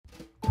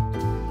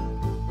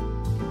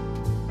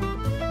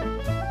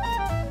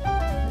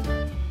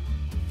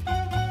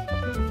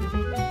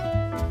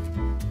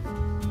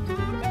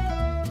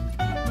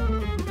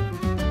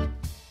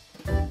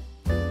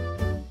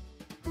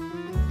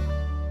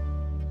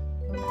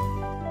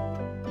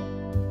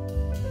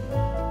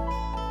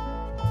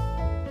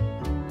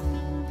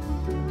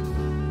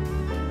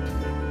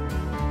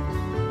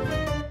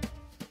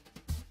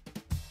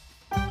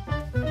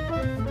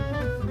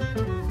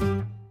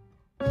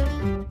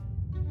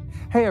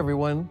Hey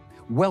everyone,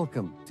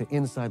 welcome to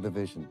Inside the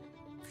Vision.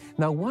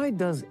 Now, why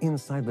does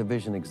Inside the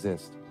Vision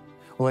exist?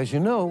 Well, as you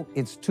know,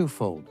 it's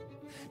twofold: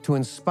 to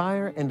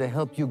inspire and to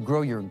help you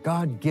grow your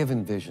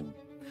God-given vision,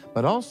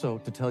 but also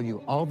to tell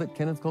you all that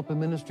Kenneth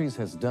Copeland Ministries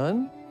has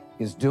done,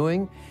 is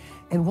doing,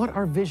 and what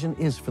our vision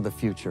is for the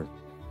future.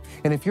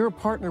 And if you're a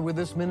partner with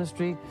this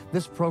ministry,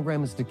 this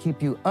program is to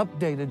keep you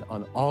updated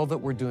on all that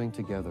we're doing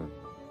together.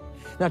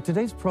 Now,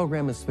 today's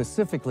program is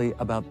specifically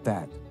about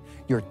that,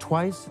 your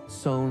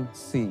twice-sown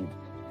seed.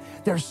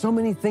 There are so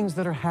many things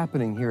that are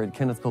happening here at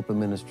Kenneth Copeland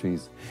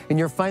Ministries, and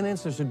your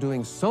finances are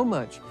doing so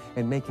much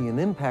and making an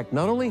impact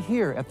not only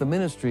here at the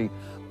ministry,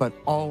 but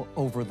all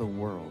over the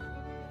world.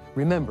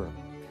 Remember,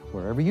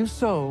 wherever you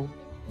sow,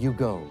 you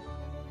go.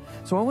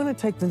 So I want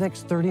to take the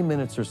next 30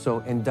 minutes or so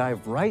and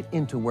dive right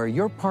into where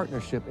your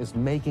partnership is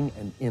making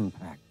an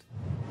impact.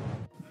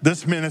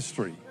 This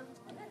ministry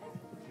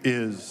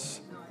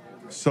is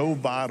so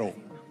vital,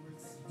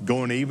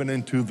 going even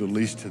into the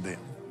least of them.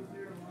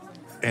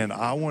 And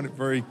I want it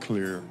very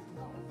clear,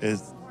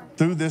 is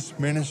through this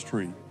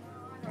ministry,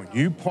 when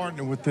you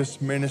partner with this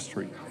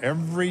ministry,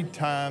 every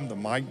time the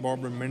Mike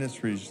Barber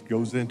Ministries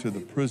goes into the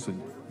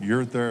prison,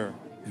 you're there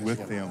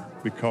with them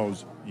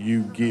because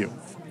you give.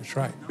 That's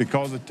right.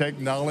 Because of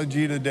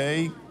technology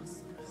today,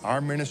 our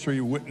ministry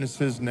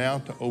witnesses now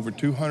to over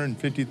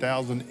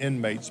 250,000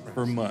 inmates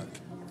per month.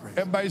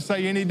 Everybody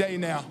say any day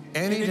now.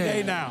 Any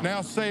day now.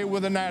 Now say it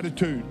with an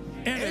attitude.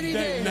 Any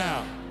day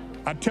now.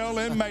 I tell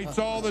inmates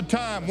all the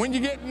time, when you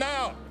getting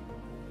out?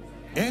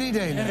 Any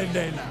day now. Any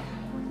day now.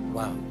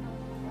 Wow.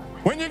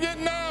 When you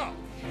getting out?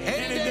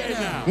 Any day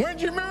now. When's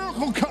your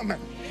miracle coming?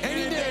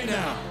 Any day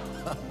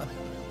now.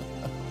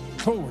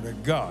 Glory to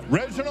God.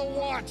 Reginald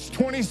Watts,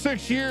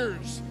 26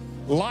 years.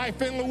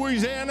 Life in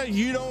Louisiana,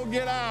 you don't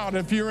get out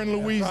if you're in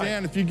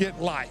Louisiana, if you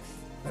get life.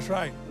 That's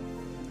right.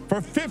 For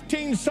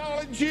 15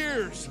 solid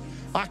years,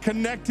 I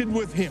connected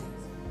with him.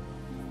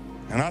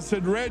 And I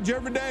said, Reg,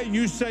 every day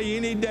you say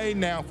any day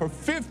now. For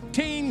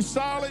 15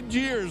 solid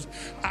years,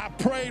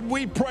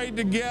 we prayed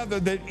together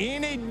that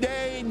any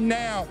day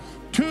now.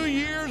 2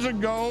 years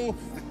ago,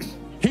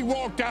 he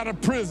walked out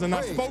of prison.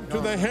 I spoke to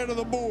the head of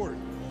the board.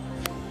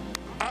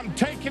 I'm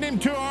taking him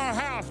to our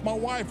house. My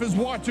wife is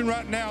watching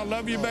right now.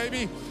 Love you,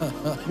 baby.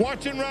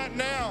 Watching right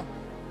now.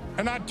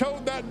 And I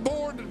told that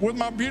board with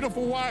my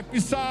beautiful wife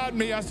beside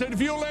me, I said,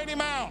 if you'll let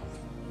him out,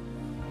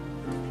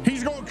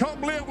 he's going to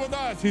come live with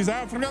us. He's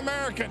African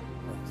American.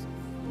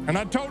 And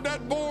I told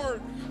that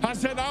board, I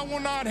said, I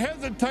will not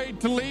hesitate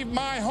to leave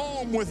my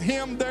home with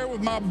him there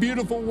with my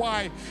beautiful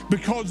wife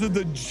because of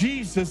the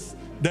Jesus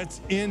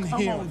that's in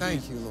him.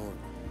 Thank you, Lord.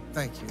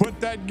 Thank you.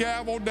 Put that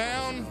gavel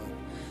down.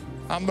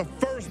 I'm the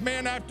first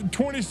man after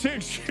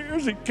 26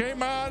 years that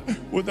came out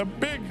with a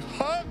big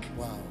hug.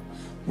 Wow.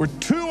 We're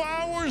 2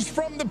 hours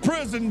from the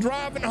prison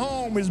driving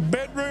home. His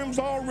bedroom's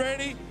all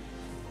ready.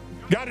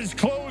 Got his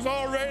clothes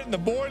all ready, and the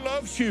boy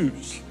loves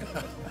shoes.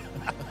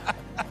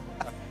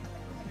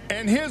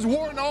 And his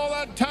warden all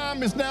that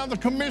time is now the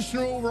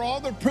commissioner over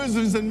all the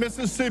prisons in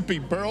Mississippi,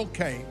 Burl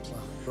Kane.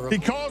 He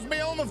calls me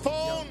on the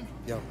phone.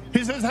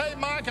 He says, hey,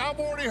 Mike,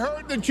 I've already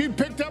heard that you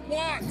picked up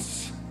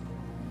Watts.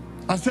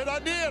 I said, I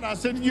did. I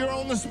said, you're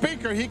on the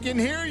speaker. He can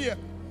hear you.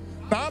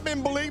 Now, I've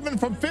been believing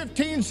for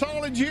 15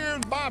 solid years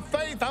by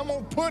faith I'm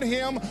going to put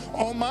him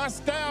on my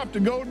staff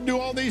to go do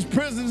all these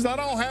prisons I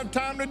don't have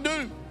time to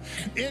do.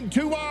 In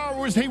 2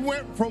 hours, he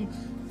went from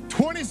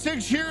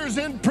 26 years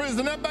in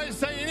prison. Everybody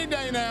say any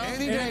day now.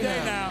 Any day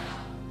now.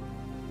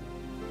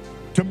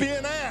 To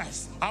being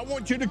asked, I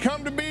want you to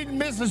come to me in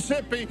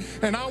Mississippi,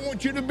 and I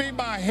want you to be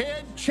my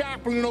head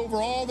chaplain over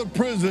all the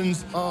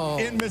prisons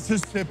in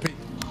Mississippi.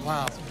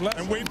 Wow.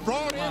 And we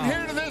brought him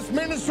here to this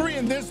ministry,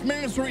 and this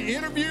ministry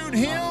interviewed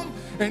him,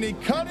 and he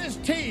cut his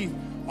teeth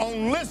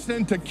on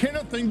listening to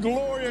Kenneth and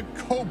Gloria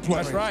Copeland.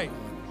 That's right.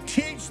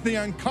 Teach the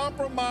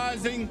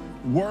uncompromising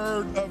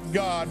Word of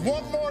God.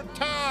 One more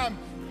time.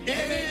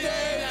 Any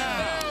day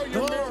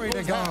now. Glory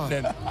to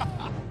God.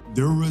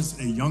 There was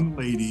a young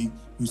lady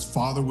whose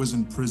father was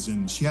in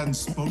prison. She hadn't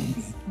spoken to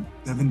him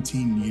in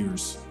 17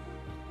 years.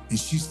 And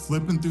she's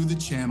flipping through the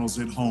channels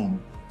at home.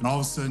 And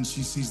all of a sudden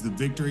she sees the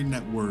Victory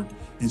Network,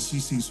 and she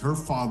sees her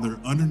father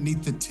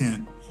underneath the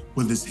tent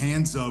with his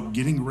hands up,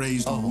 getting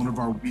raised on one of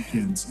our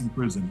weekends in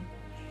prison.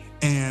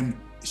 And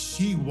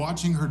she,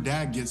 watching her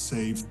dad get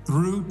saved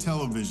through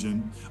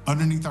television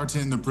underneath our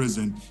tent in the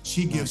prison,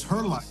 she gives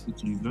her life to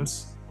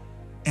Jesus.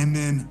 And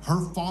then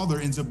her father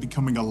ends up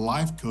becoming a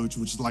life coach,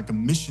 which is like a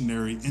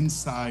missionary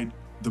inside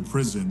the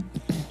prison.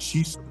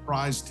 She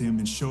surprised him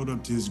and showed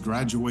up to his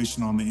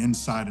graduation on the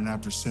inside. And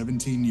after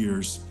 17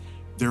 years,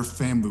 their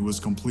family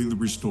was completely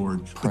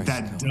restored. But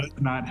that does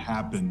not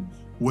happen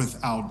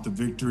without the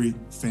Victory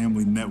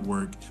Family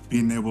Network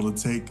being able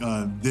to take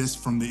this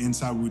from the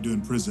inside we do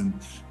in prison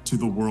to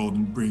the world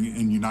and bring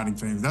in uniting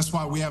families. That's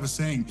why we have a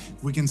saying,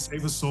 if we can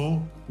save a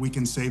soul, we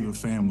can save a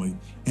family.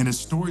 And it's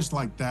stories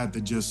like that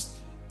that just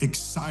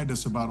excite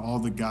us about all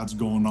that God's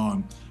going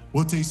on.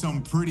 We'll tell you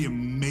something pretty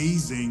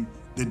amazing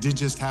that did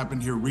just happen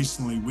here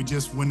recently. We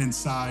just went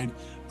inside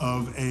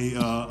of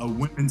a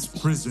women's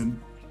prison,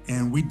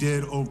 and we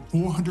did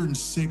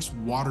 406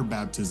 water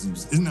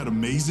baptisms. Isn't that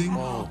amazing?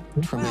 Oh,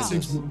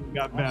 406 women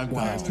got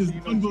baptized.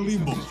 It's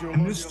unbelievable.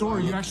 And this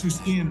story you're actually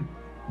seeing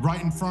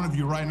right in front of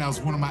you right now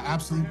is one of my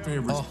absolute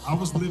favorites.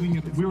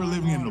 We were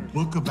living in the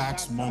Book of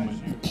Acts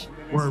moment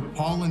where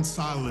Paul and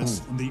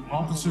Silas and the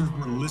officers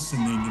were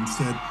listening and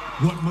said,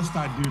 "What must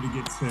I do to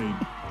get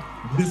saved?"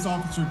 This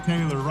Officer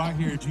Taylor right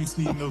here, as you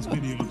see in those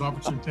videos,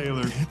 Officer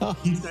Taylor,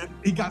 he said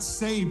he got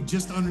saved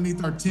just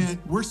underneath our tent.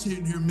 We're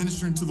sitting here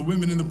ministering to the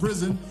women in the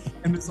prison,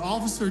 and this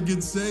officer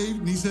gets saved,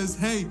 and he says,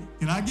 "Hey,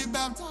 can I get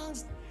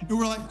baptized?" And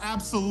we're like,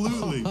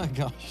 "Absolutely." Oh my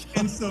gosh.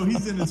 And so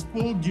he's in his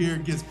full gear,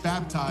 gets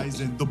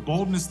baptized, and the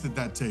boldness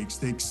that takes,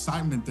 the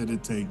excitement that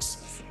it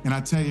takes. And I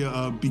tell you,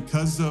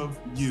 because of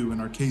you and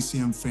our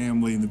KCM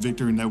family and the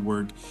Victory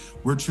Network,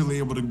 we're truly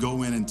able to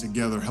go in and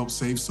together help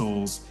save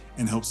souls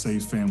and help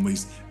save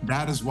families.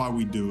 That is why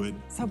we do it.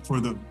 So,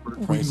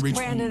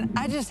 Brandon,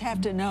 I just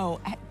have to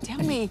know, tell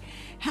me,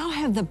 how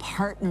have the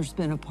partners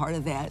been a part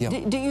of that?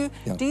 Yeah.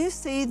 Do you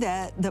see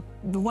that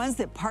the ones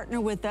that partner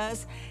with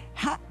us,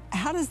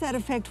 how does that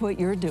affect what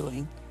you're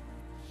doing?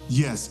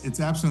 Yes, it's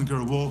absolutely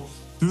good. Well,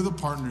 through the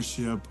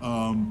partnership,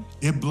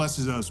 it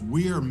blesses us.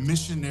 We are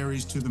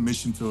missionaries to the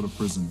mission field of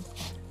prison.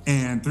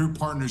 And through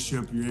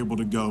partnership, you're able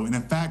to go. And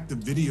in fact, the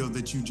video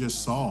that you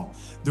just saw,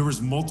 there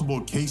was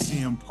multiple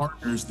KCM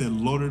partners that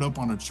loaded up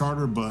on a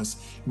charter bus.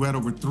 We had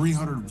over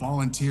 300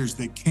 volunteers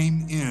that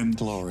came in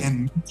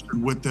and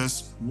ministered with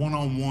us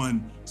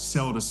one-on-one,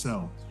 cell to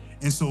cell.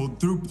 And so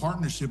through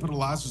partnership, it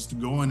allows us to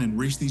go in and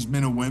reach these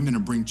men and women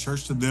and bring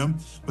church to them.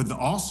 But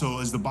also,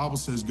 as the Bible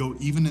says, go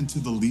even into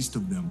the least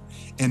of them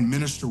and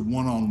minister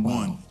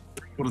one-on-one. Wow.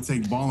 Able to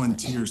take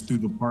volunteers through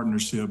the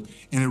partnership,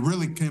 and it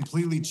really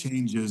completely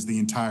changes the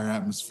entire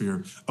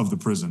atmosphere of the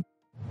prison.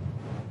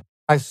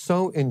 I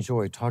so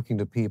enjoy talking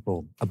to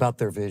people about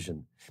their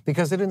vision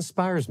because it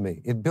inspires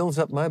me. It builds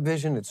up my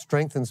vision, it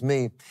strengthens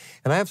me.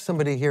 And I have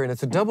somebody here, and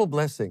it's a double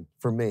blessing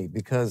for me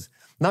because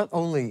not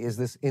only is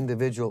this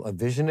individual a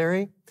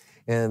visionary,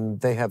 and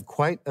they have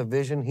quite a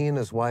vision, he and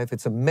his wife.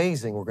 It's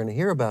amazing. We're going to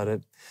hear about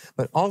it.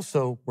 But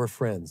also, we're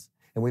friends.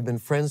 And we've been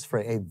friends for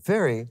a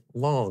very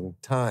long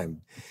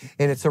time.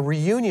 And it's a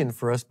reunion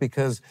for us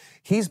because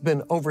he's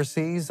been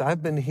overseas,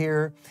 I've been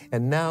here,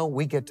 and now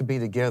we get to be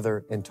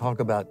together and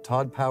talk about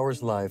Todd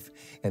Powers' life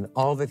and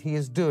all that he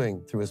is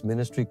doing through his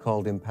ministry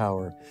called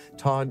Empower.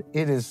 Todd,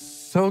 it is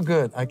so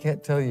good. I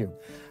can't tell you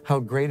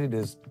how great it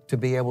is to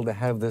be able to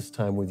have this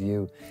time with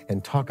you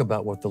and talk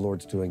about what the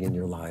Lord's doing in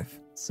your life.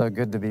 So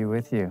good to be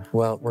with you.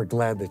 Well, we're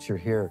glad that you're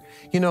here.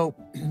 You know,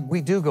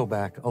 we do go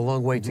back a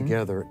long way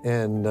together,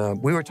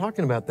 and we were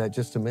talking about that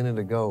just a minute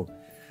ago.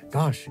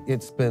 Gosh,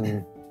 it's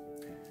been,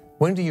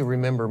 when do you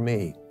remember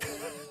me?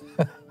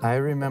 I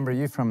remember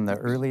you from the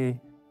early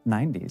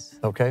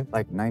 90s. Okay.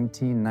 Like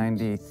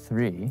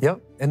 1993.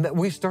 Yep, and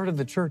we started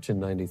the church in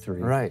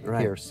 93. Right.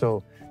 Here,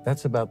 so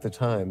that's about the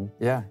time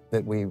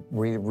that we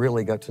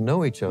really got to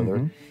know each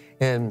other.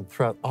 And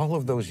throughout all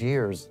of those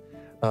years,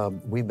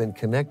 we've been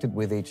connected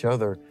with each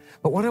other.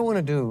 But what I want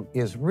to do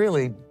is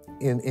really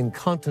in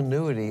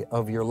continuity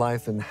of your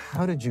life, and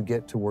how did you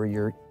get to where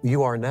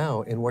you are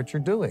now and what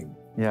you're doing?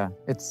 Yeah,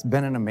 it's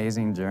been an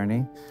amazing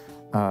journey,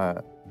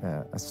 a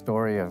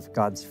story of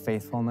God's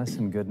faithfulness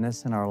and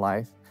goodness in our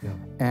life. Yeah.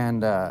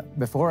 And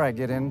before I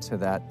get into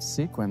that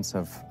sequence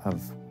of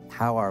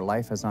how our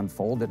life has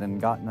unfolded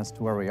and gotten us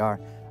to where we are,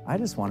 I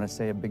just want to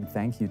say a big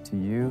thank you to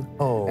you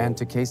and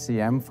to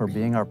KCM for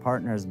being our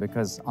partners,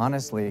 because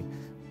honestly,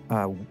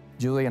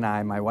 Julie and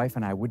I, my wife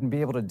and I, wouldn't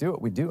be able to do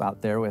what we do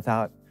out there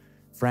without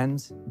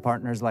friends,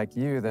 partners like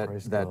you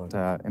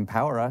that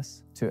empower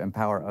us to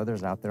empower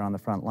others out there on the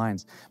front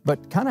lines.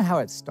 But kind of how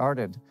it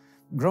started,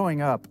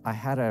 growing up, I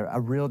had a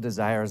real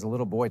desire as a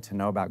little boy to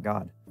know about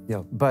God.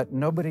 Yeah. But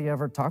nobody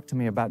ever talked to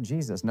me about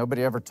Jesus.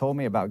 Nobody ever told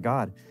me about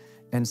God.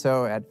 And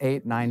so at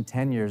 8, 9,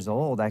 10 years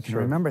old, I can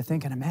remember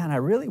thinking, man, I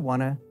really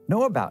want to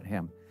know about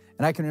him.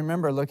 And I can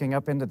remember looking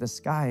up into the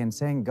sky and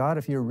saying, God,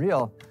 if you're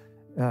real,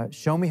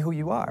 show me who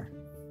you are.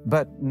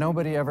 But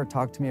nobody ever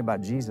talked to me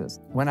about Jesus.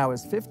 When I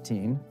was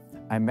 15,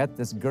 I met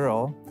this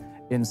girl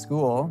in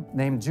school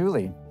named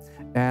Julie.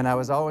 And I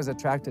was always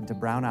attracted to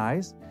brown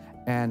eyes.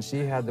 And she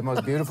had the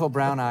most beautiful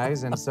brown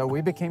eyes. And so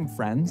we became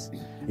friends.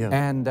 Yeah.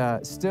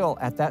 And still,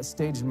 at that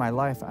stage in my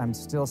life, I'm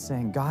still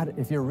saying, God,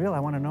 if you're real, I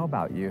want to know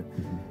about you.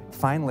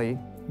 Finally,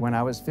 when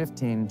I was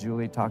 15,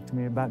 Julie talked to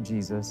me about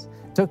Jesus.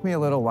 It took me a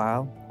little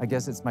while. I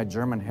guess it's my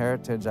German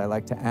heritage. I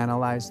like to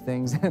analyze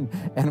things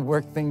and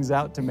work things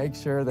out to make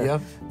sure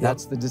that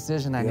that's the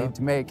decision I need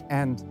to make.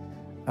 And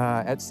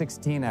at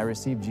 16, I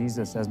received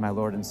Jesus as my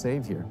Lord and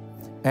Savior.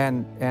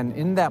 And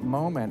in that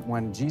moment,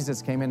 when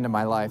Jesus came into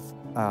my life,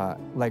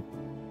 like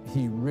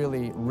he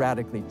really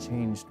radically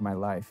changed my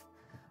life,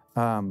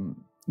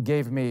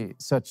 gave me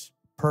such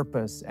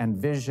purpose and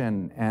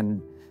vision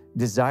and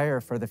desire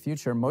for the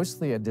future,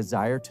 mostly a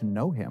desire to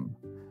know him.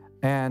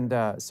 And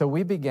so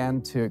we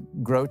began to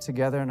grow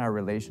together in our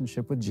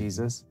relationship with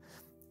Jesus.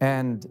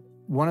 And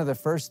one of the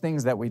first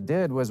things that we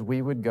did was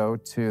we would go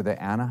to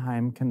the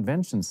Anaheim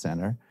Convention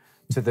Center,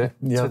 to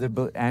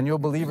the annual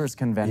Believers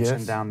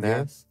Convention down there.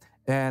 Yes.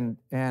 And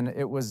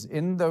it was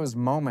in those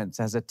moments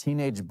as a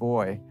teenage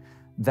boy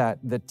that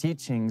the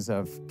teachings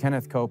of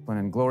Kenneth Copeland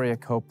and Gloria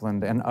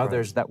Copeland and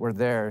others that were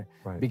there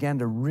began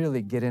to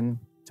really get into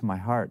my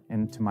heart,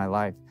 into my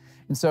life.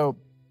 And so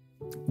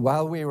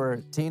while we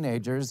were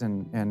teenagers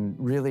and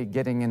really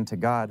getting into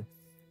God,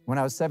 when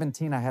I was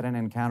 17, I had an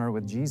encounter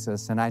with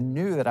Jesus, and I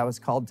knew that I was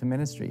called to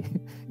ministry,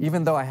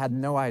 even though I had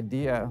no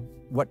idea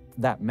what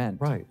that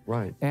meant.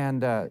 Right.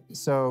 And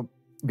so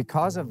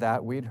because of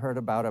that, we'd heard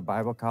about a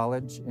Bible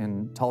college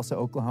in Tulsa,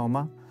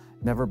 Oklahoma.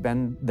 Never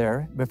been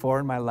there before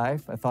in my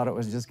life. I thought it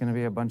was just going to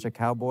be a bunch of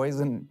cowboys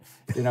and,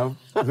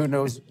 who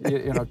knows,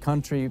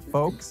 country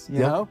folks, you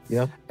know?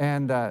 Yeah.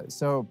 And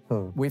so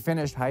we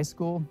finished high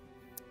school.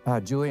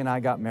 Julie and I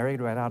got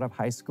married right out of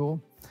high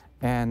school,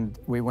 and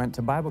we went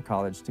to Bible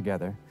college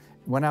together.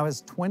 When I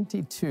was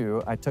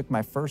 22, I took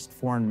my first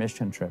foreign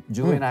mission trip.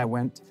 Julie and I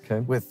went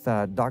with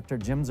Dr.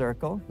 Jim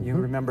Zirkle. You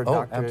remember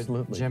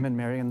Dr. Jim and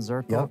Marion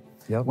Zirkle?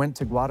 Yep. Went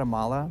to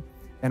Guatemala,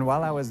 and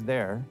while I was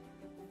there,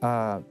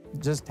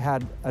 just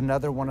had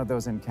another one of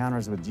those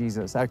encounters with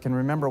Jesus. I can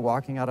remember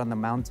walking out on the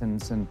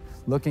mountains and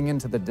looking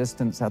into the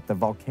distance at the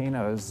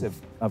volcanoes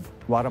of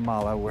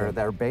Guatemala where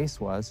their base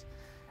was.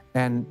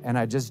 And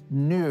I just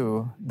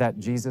knew that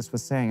Jesus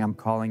was saying, I'm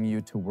calling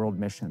you to world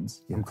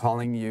missions. I'm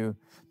calling you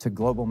to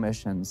global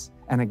missions.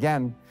 And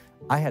again,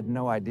 I had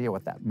no idea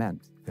what that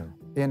meant.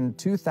 In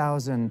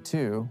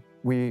 2002,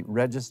 we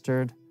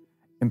registered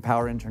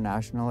Empower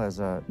International as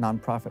a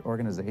nonprofit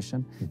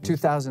organization.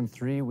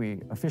 2003, we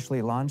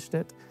officially launched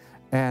it.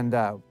 And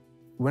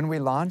when we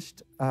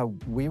launched,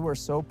 we were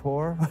so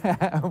poor,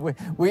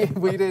 we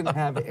didn't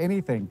have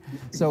anything.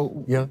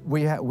 So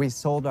we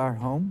sold our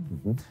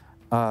home.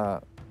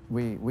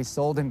 We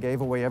sold and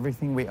gave away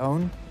everything we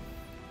owned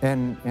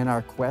in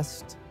our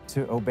quest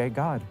to obey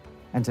God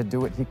and to do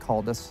what He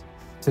called us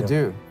to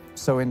do.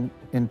 So in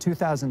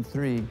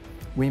 2003,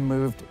 we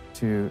moved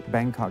to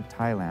Bangkok,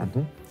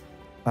 Thailand.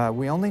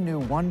 We only knew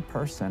one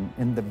person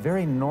in the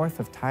very north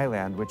of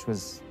Thailand, which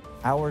was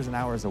hours and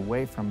hours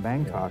away from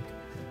Bangkok.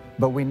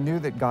 But we knew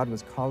that God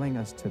was calling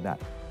us to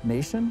that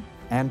nation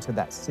and to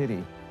that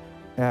city.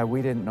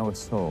 We didn't know a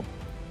soul.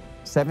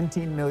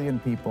 17 million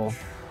people,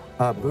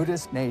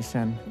 Buddhist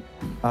nation.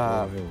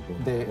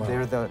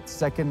 They're the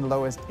second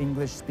lowest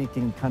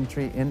English-speaking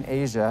country in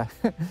Asia.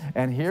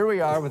 And here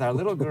we are with our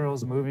little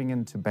girls moving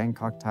into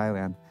Bangkok,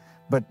 Thailand.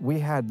 But we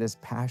had this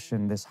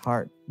passion, this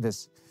heart,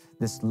 this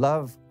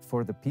love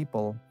for the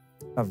people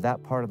of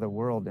that part of the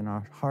world in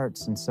our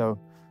hearts. And so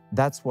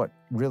that's what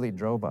really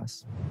drove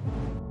us.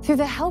 Through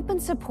the help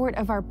and support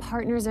of our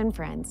partners and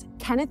friends,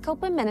 Kenneth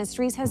Copeland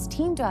Ministries has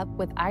teamed up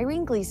with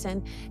Irene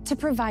Gleeson to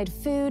provide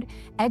food,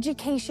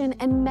 education,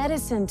 and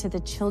medicine to the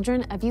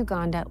children of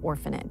Uganda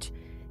Orphanage.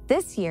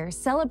 This year,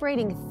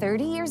 celebrating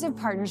 30 years of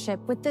partnership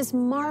with this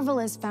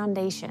marvelous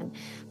foundation,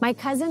 my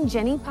cousin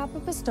Jenny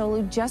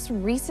Papapostolou just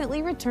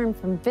recently returned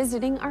from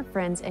visiting our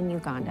friends in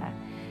Uganda.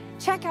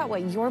 Check out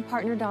what your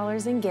partner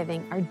dollars in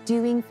giving are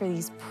doing for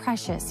these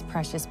precious,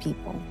 precious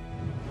people.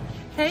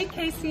 Hey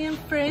KCM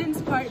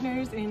friends,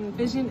 partners, and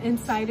Vision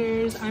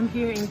Insiders. I'm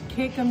here in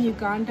KCM,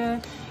 Uganda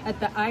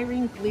at the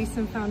Irene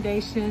Gleeson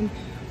Foundation,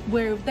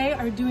 where they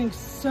are doing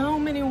so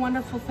many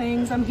wonderful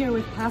things. I'm here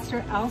with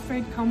Pastor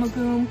Alfred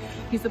Komagum.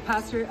 He's the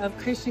pastor of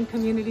Christian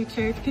Community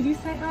Church. Could you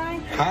say hi?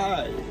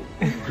 Hi.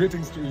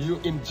 Greetings to you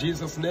in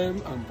Jesus'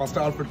 name. I'm Pastor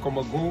Alfred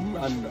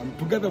Komagum, and I'm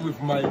together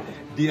with my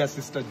dear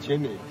sister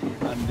Jenny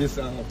and these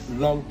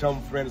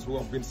long-term friends who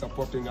have been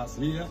supporting us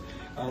here.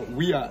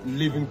 We are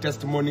living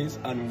testimonies,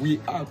 and we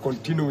are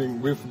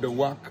continuing with the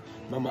work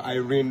Mama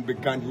Irene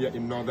began here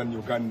in northern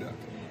Uganda.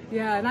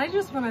 Yeah, and I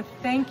just want to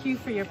thank you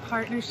for your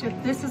partnership.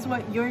 This is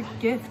what your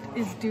gift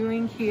is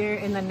doing here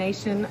in the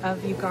nation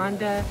of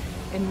Uganda,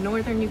 in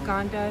northern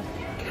Uganda.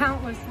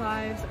 Countless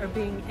lives are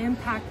being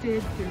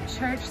impacted through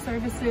church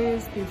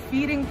services, through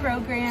feeding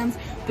programs,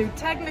 through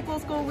technical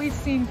school. We've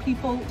seen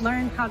people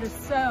learn how to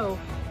sew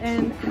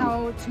and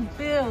how to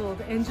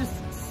build and just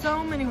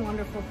so many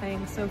wonderful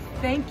things. So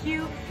thank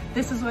you.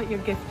 This is what your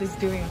gift is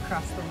doing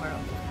across the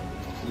world.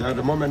 Yeah, at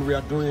the moment we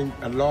are doing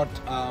a lot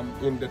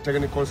in the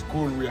technical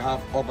school. We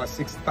have over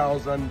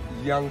 6,000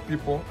 young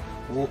people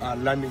who are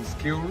learning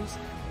skills.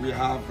 We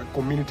have a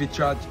community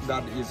church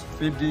that is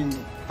feeding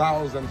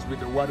thousands with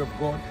the Word of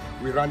God.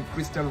 We run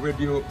Christian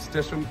radio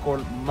station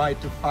called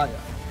Mighty Fire,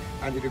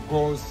 and it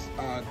goes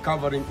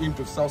covering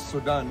into South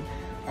Sudan,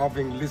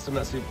 having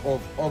listenership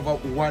of over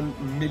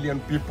 1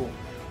 million people.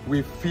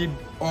 We feed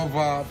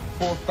over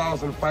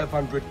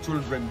 4,500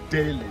 children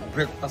daily,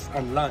 breakfast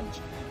and lunch.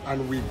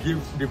 And we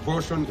give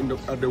devotion in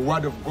the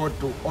Word of God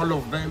to all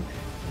of them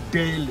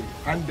daily.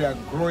 And they are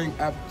growing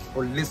up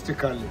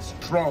holistically,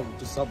 strong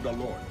to serve the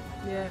Lord.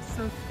 Yes,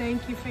 so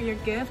thank you for your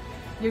gift.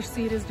 Your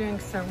seed is doing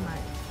so much.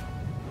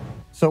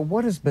 So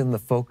what has been the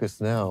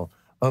focus now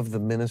of the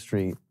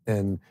ministry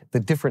and the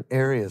different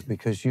areas?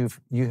 Because you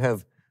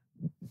have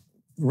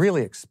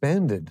really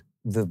expanded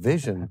the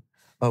vision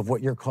of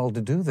what you're called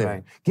to do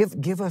there.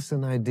 Right. Give us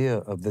an idea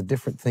of the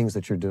different things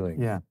that you're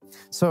doing. Yeah.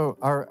 So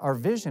our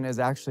vision is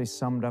actually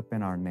summed up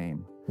in our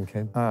name.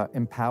 Okay.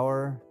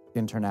 Empower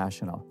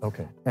International.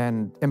 Okay.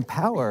 And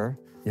empower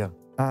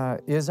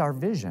is our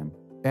vision.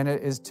 And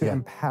it is to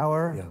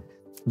empower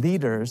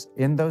leaders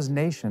in those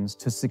nations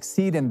to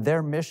succeed in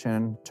their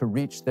mission to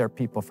reach their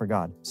people for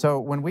God. So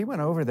when we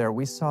went over there,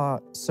 we saw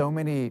so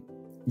many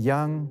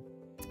young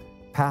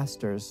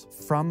pastors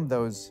from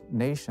those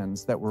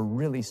nations that were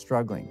really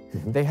struggling.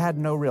 They had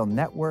no real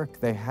network,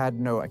 they had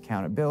no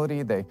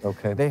accountability,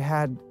 they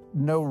had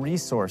no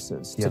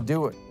resources to do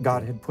what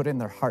God had put in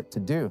their heart to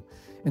do.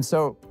 And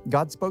so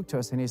God spoke to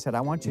us and he said,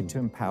 I want you to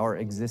empower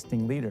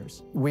existing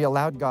leaders. We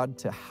allowed God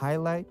to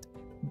highlight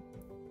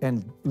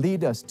and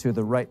lead us to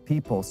the right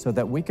people so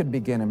that we could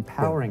begin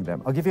empowering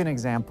them. I'll give you an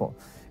example.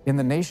 In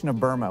the nation of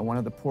Burma, one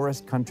of the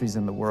poorest countries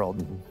in the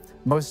world,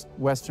 most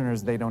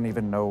Westerners, they don't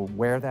even know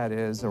where that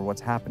is or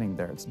what's happening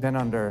there. It's been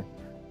under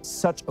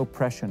such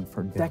oppression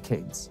for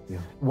decades.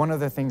 One of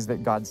the things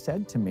that God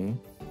said to me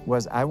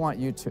was, I want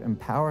you to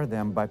empower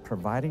them by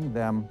providing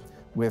them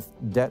with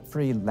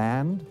debt-free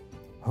land,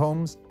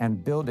 homes,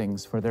 and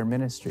buildings for their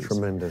ministries.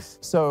 Tremendous.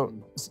 So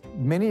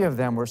many of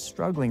them were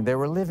struggling. They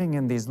were living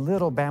in these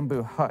little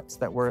bamboo huts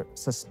that were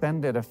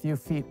suspended a few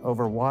feet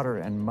over water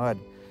and mud.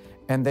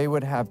 And they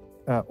would have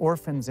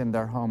orphans in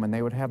their home, and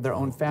they would have their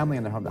own family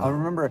in their home. I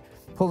remember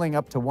pulling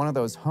up to one of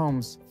those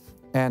homes,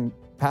 and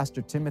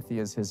Pastor Timothy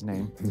is his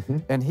name,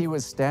 and he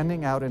was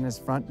standing out in his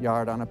front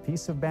yard on a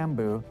piece of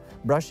bamboo,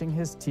 brushing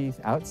his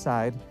teeth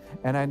outside,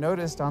 and I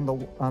noticed on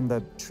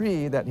the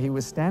tree that he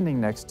was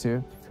standing next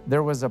to,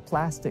 there was a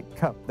plastic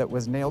cup that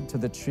was nailed to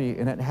the tree,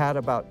 and it had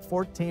about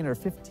 14 or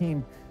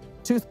 15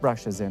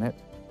 toothbrushes in it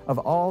of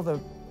all the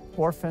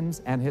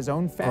orphans and his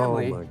own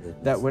family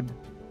that would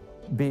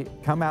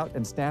come out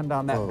and stand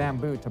on that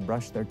bamboo to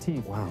brush their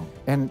teeth. Wow.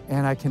 And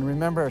I can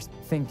remember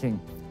thinking,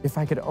 if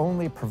I could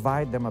only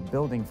provide them a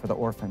building for the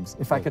orphans,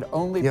 if I could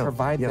only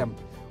provide them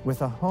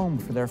with a home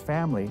for their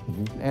family.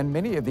 And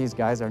many of these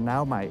guys are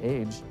now my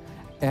age.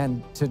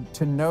 And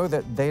to know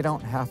that they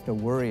don't have to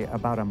worry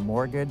about a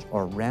mortgage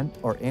or rent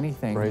or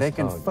anything. They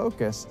can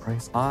focus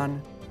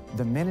on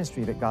the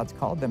ministry that God's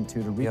called them to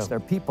reach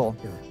their people.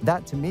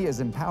 That to me is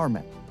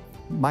empowerment.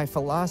 My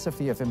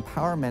philosophy of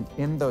empowerment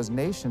in those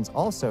nations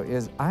also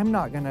is I'm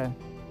not going to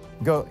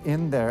go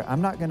in there.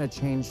 I'm not going to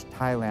change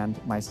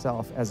Thailand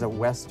myself as a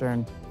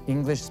Western,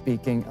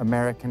 English-speaking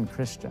American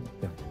Christian.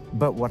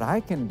 But what I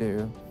can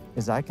do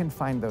is I can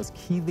find those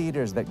key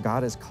leaders that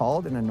God has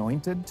called and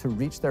anointed to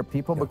reach their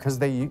people because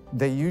they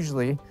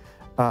usually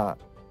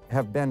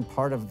have been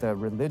part of the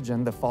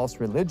religion, the false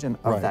religion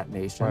of that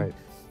nation.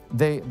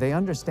 They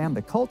understand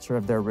the culture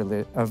of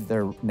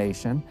their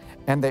nation,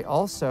 and they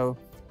also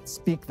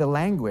speak the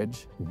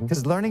language,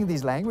 because learning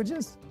these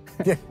languages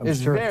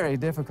is very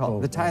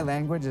difficult. The Thai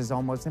language is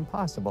almost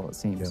impossible, it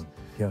seems.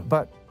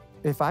 But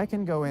if I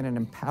can go in and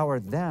empower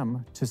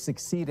them to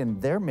succeed in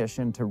their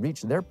mission to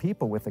reach their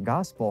people with the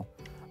gospel,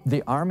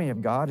 the army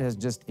of God has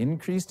just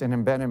increased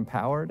and been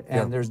empowered,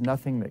 and there's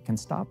nothing that can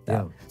stop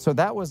that. So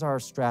that was our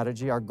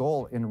strategy, our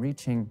goal in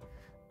reaching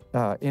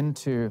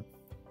into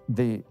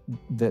the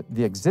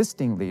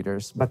existing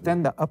leaders, but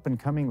then the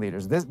up-and-coming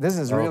leaders. This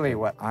is really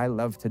what I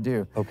love to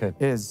do,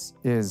 is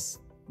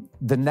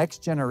the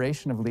next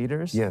generation of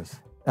leaders.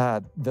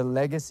 The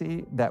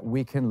legacy that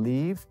we can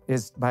leave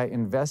is by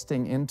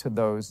investing into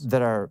those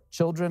that are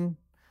children,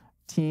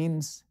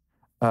 teens,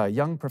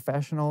 young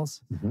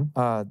professionals,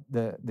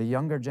 the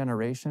younger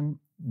generation.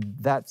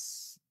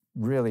 That's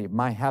really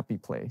my happy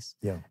place.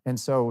 And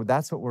so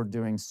that's what we're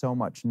doing so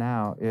much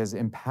now, is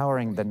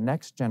empowering the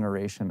next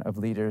generation of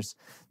leaders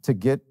to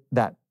get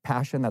that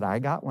passion that I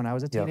got when I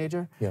was a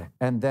teenager,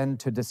 and then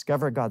to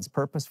discover God's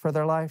purpose for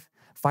their life,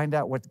 find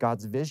out what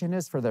God's vision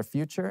is for their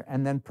future,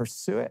 and then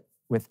pursue it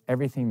with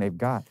everything they've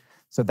got.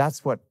 So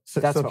that's what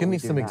So give me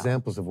some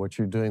examples of what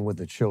you're doing with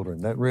the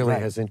children. That really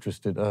has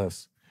interested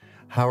us.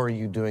 How are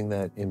you doing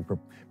that in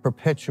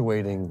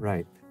perpetuating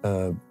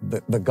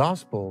the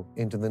gospel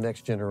into the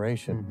next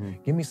generation?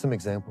 Give me some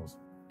examples.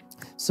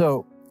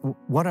 So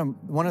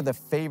one of the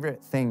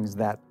favorite things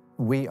that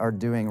we are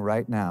doing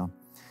right now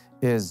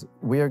is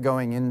we are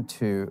going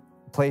into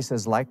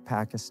places like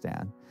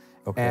Pakistan,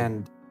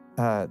 and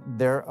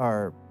there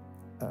are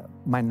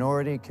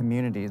minority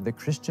communities, the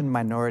Christian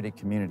minority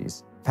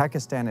communities.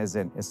 Pakistan is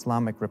an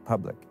Islamic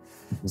republic.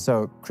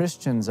 So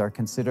Christians are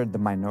considered the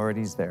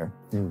minorities there.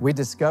 We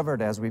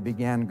discovered as we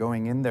began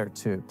going in there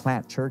to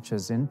plant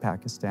churches in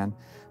Pakistan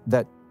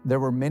that there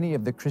were many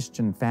of the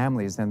Christian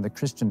families and the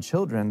Christian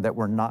children that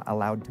were not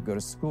allowed to go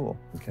to school.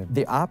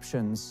 The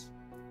options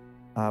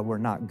were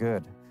not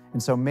good.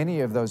 And so many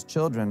of those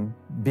children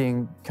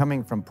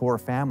coming from poor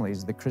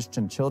families, the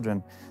Christian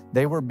children,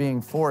 they were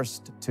being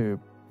forced to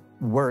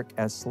work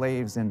as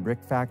slaves in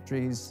brick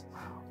factories.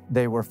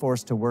 They were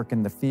forced to work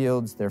in the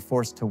fields. They're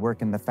forced to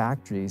work in the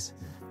factories.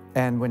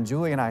 And when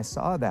Julie and I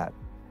saw that,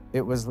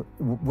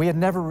 we had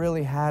never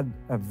really had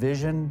a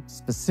vision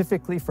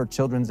specifically for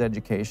children's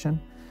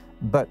education.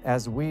 But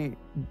as we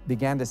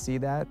began to see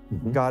that,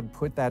 God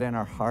put that in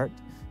our heart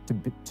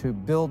to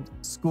build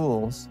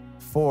schools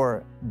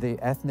for the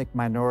ethnic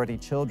minority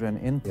children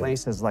in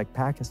places like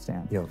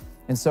Pakistan.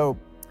 And so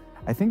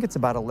I think it's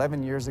about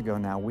 11 years ago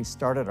now, we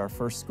started our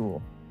first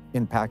school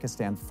in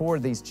Pakistan for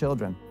these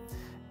children.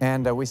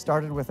 And we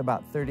started with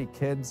about 30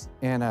 kids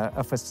in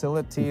a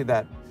facility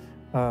that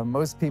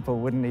most people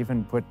wouldn't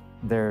even put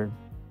their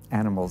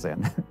animals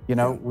in. You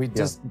know, we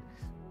just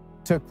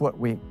took what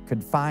we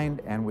could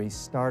find and we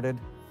started.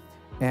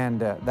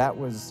 And that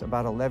was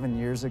about 11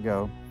 years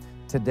ago.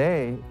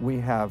 Today, we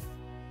have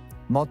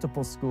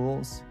multiple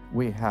schools.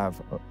 We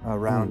have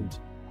around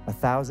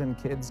 1,000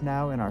 kids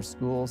now in our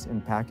schools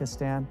in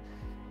Pakistan.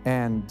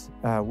 And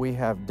we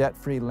have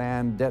debt-free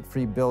land,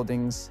 debt-free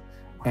buildings,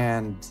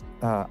 and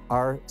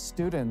our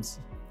students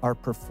are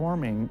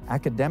performing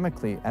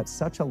academically at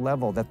such a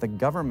level that the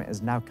government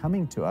is now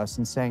coming to us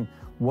and saying,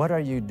 what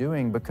are you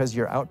doing? Because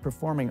you're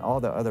outperforming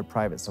all the other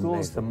private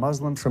schools, the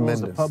Muslim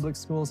schools, the public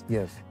schools.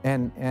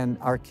 And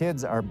our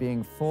kids are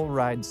being full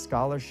ride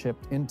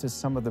scholarshiped into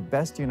some of the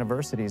best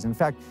universities. In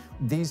fact,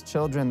 these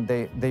children,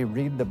 they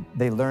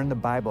learn the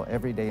Bible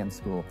every day in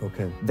school.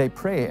 They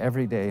pray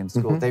every day in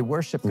school. They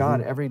worship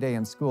God every day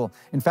in school.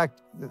 In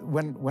fact,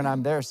 when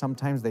I'm there,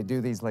 sometimes they do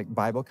these like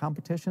Bible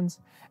competitions.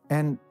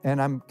 And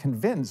I'm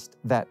convinced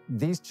that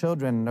these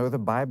children know the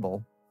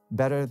Bible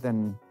better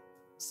than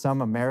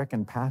some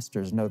American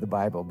pastors know the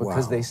Bible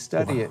because they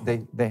study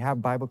it. They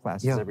have Bible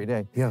classes every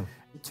day.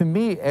 To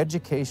me,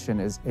 education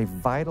is a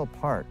vital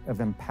part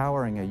of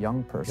empowering a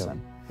young person.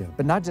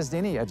 But not just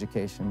any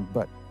education,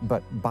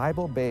 but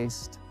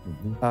Bible-based,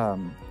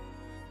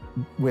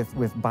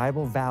 with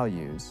Bible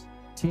values,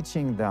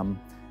 teaching them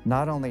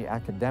not only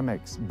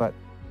academics, but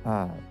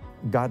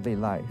godly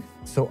life.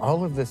 So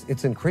all of this,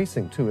 it's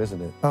increasing too,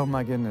 isn't it? Oh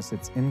my goodness,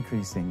 it's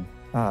increasing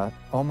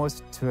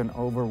almost to an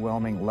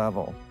overwhelming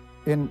level.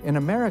 In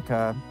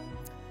America,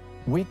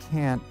 we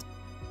can't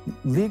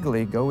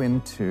legally go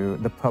into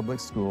the public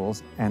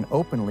schools and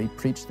openly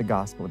preach the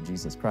gospel of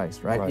Jesus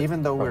Christ, right?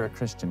 Even though we're a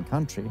Christian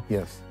country.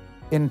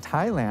 In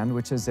Thailand,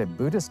 which is a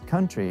Buddhist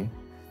country,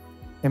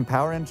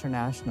 Empower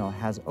International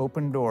has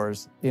opened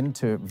doors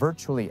into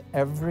virtually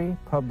every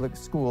public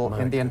school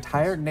in the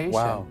entire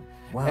nation.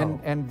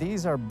 And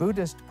these are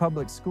Buddhist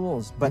public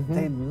schools, but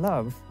they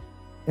love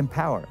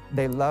Empower.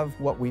 They love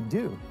what we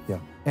do.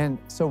 And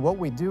so what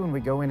we do when we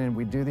go in and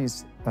we do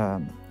these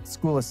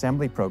school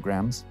assembly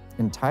programs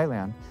in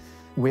Thailand,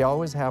 we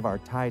always have our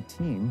Thai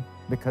team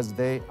because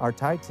our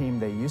Thai team,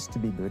 they used to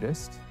be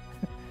Buddhist.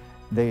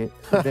 They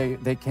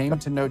came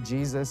to know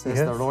Jesus as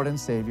their Lord and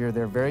Savior.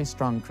 They're very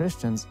strong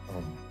Christians.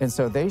 And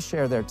so they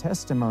share their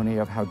testimony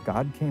of how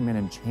God came in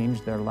and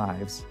changed their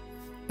lives.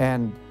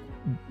 And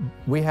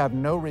we have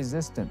no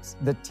resistance.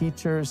 The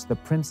teachers, the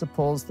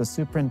principals, the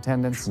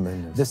superintendents,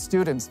 the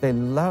students, they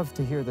love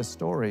to hear the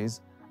stories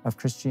of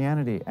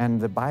Christianity and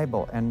the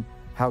Bible and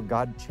how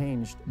God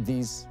changed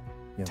these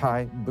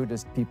Thai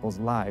Buddhist people's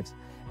lives.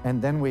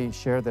 And then we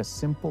share the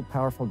simple,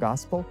 powerful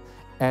gospel.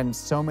 And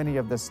so many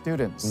of the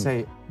students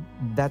say,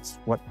 that's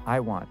what I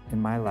want in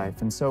my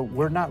life. And so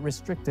we're not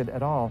restricted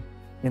at all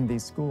in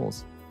these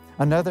schools.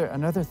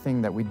 Another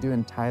thing that we do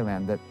in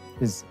Thailand that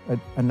is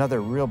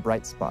another real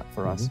bright spot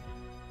for us.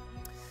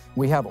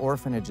 We have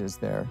orphanages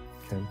there.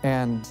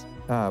 And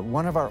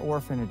one of our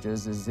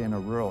orphanages is in a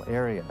rural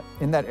area.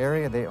 In that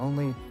area,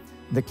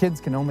 the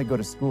kids can only go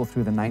to school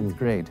through the 9th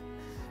grade.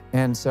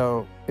 And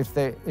so if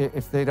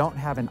they don't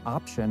have an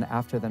option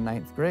after the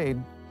 9th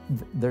grade,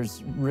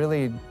 there's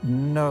really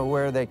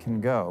nowhere they can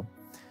go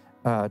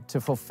to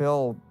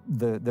fulfill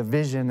the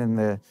vision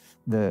and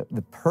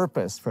the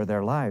purpose for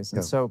their lives.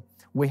 And so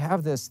we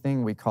have this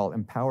thing we call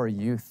Empower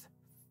Youth,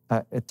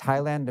 a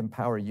Thailand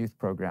Empower Youth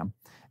program.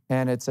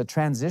 And it's a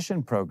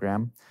transition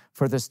program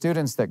for the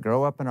students that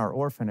grow up in our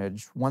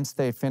orphanage. Once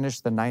they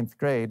finish the 9th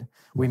grade,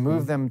 we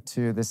move them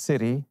to the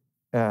city,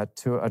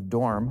 to a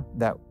dorm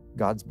that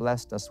God's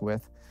blessed us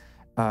with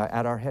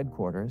at our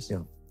headquarters.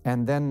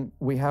 And then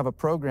we have a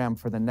program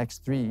for the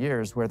next 3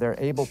 years where they're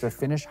able to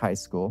finish high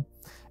school.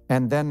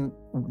 And then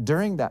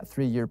during that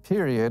 3-year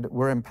period,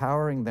 we're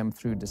empowering them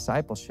through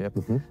discipleship.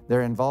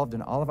 They're involved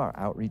in all of our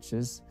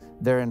outreaches.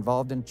 They're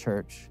involved in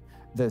church.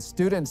 The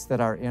students that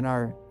are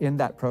in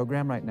that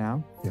program right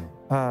now,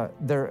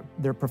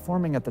 they're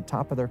performing at the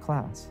top of their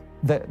class.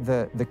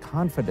 The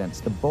confidence,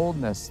 the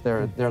boldness,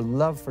 their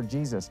love for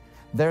Jesus,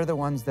 they're the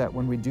ones that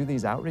when we do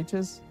these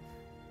outreaches,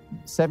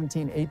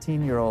 17,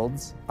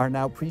 18-year-olds are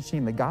now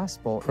preaching the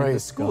gospel in the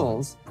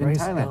schools in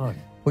Thailand.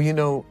 Well, you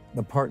know,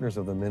 the partners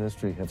of the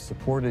ministry have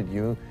supported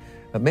you.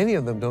 Many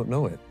of them don't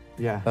know it.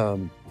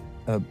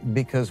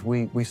 Because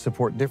we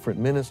support different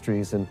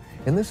ministries. And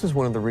this is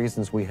one of the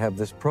reasons we have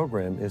this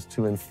program is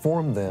to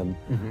inform them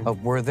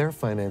of where their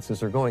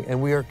finances are going.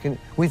 And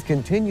we've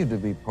continued to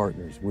be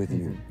partners with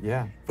you.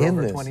 For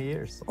over 20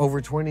 years. Over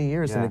 20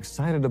 years and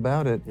excited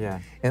about it.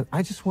 And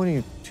I just want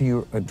you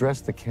to address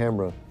the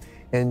camera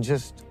and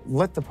just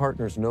let the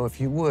partners know,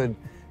 if you would,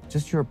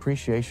 just your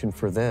appreciation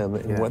for them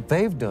and what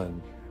they've done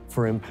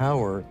for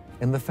Empower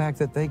and the fact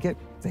that they get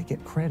they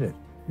get credit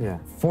Yeah.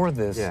 for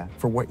this, Yeah.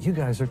 for what you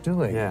guys are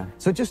doing. Yeah.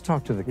 So just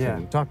talk to the Yeah.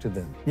 king, talk to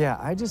them. Yeah,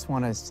 I just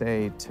want to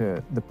say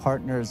to the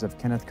partners of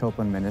Kenneth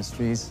Copeland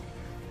Ministries,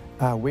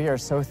 we are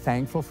so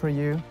thankful for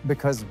you,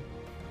 because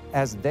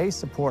as they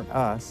support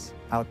us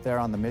out there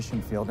on the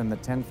mission field in the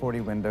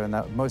 1040 window in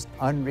the most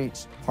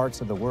unreached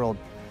parts of the world,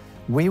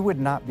 we would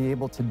not be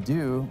able to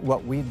do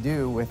what we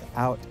do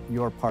without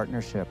your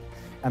partnership.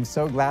 I'm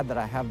so glad that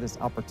I have this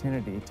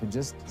opportunity to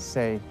just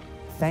say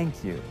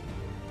thank you,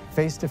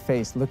 face to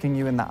face, looking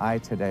you in the eye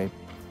today,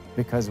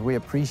 because we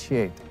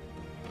appreciate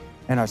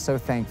and are so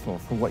thankful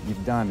for what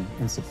you've done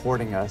in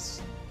supporting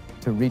us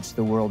to reach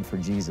the world for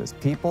Jesus.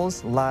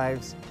 People's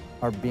lives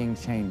are being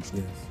changed.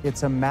 Yes.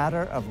 It's a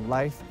matter of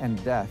life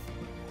and death.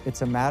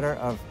 It's a matter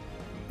of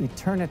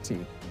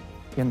eternity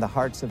in the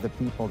hearts of the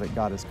people that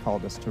God has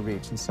called us to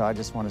reach. And so I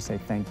just want to say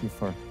thank you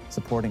for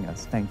supporting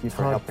us. Thank you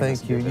for Todd, helping us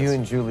thank you. do this. You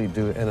and Julie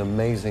do an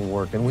amazing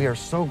work, and we are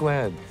so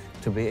glad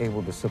to be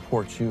able to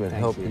support you and Thank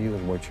help you. you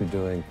in what you're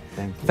doing.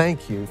 Thank you.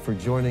 Thank you for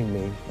joining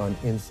me on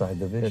Inside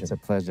the Vision. It's a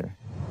pleasure.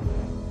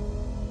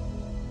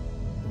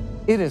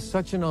 It is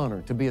such an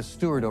honor to be a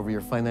steward over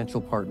your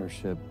financial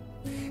partnership.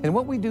 And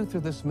what we do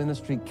through this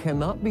ministry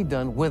cannot be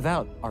done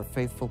without our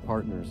faithful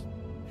partners.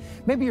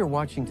 Maybe you're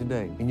watching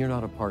today and you're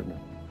not a partner.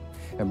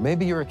 And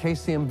maybe you're a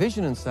KCM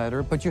Vision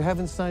Insider, but you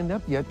haven't signed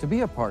up yet to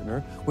be a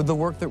partner with the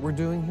work that we're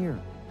doing here.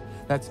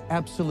 That's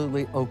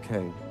absolutely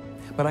okay.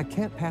 But I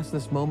can't pass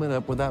this moment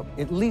up without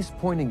at least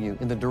pointing you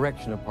in the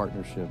direction of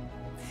partnership.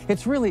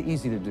 It's really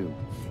easy to do,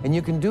 and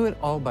you can do it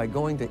all by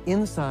going to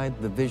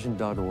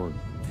InsideTheVision.org.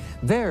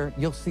 There,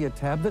 you'll see a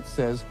tab that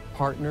says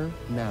Partner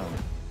Now.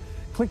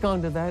 Click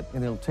onto that,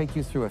 and it'll take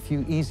you through a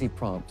few easy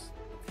prompts.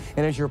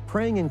 And as you're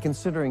praying and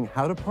considering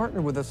how to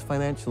partner with us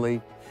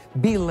financially,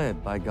 be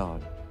led by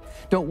God.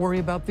 Don't worry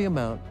about the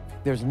amount.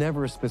 There's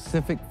never a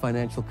specific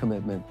financial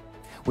commitment.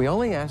 We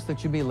only ask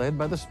that you be led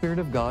by the Spirit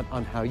of God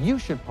on how you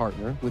should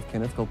partner with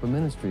Kenneth Copeland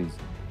Ministries.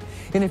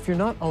 And if you're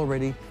not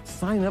already,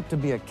 sign up to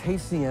be a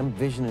KCM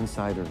Vision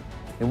Insider.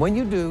 And when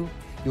you do,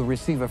 you'll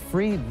receive a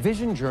free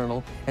vision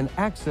journal and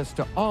access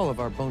to all of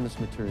our bonus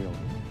material.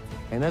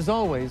 And as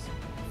always,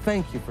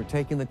 thank you for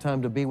taking the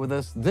time to be with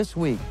us this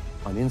week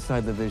on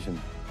Inside the Vision.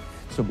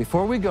 So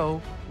before we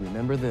go,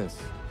 remember this: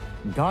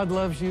 God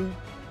loves you,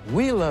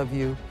 we love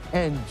you,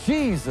 and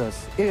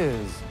Jesus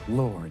is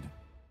Lord.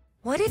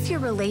 What if your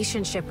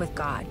relationship with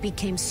God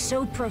became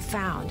so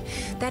profound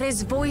that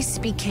His voice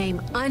became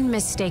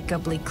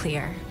unmistakably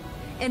clear?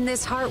 In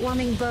this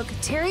heartwarming book,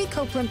 Terry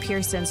Copeland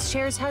Pearson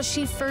shares how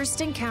she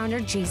first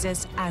encountered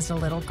Jesus as a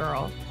little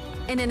girl.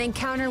 In an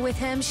encounter with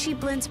Him, she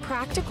blends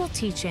practical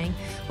teaching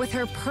with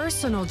her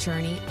personal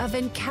journey of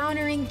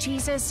encountering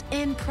Jesus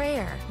in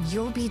prayer.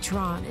 You'll be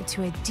drawn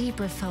into a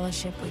deeper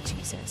fellowship with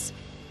Jesus.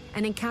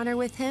 An encounter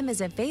with Him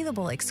is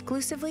available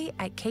exclusively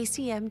at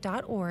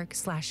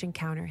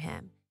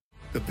kcm.org/encounterhim.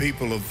 The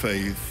people of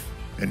faith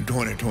in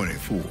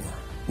 2024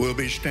 will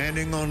be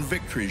standing on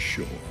victory's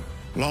shore,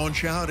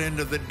 launch out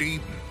into the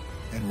deep,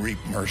 and reap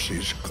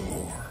mercy's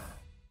galore.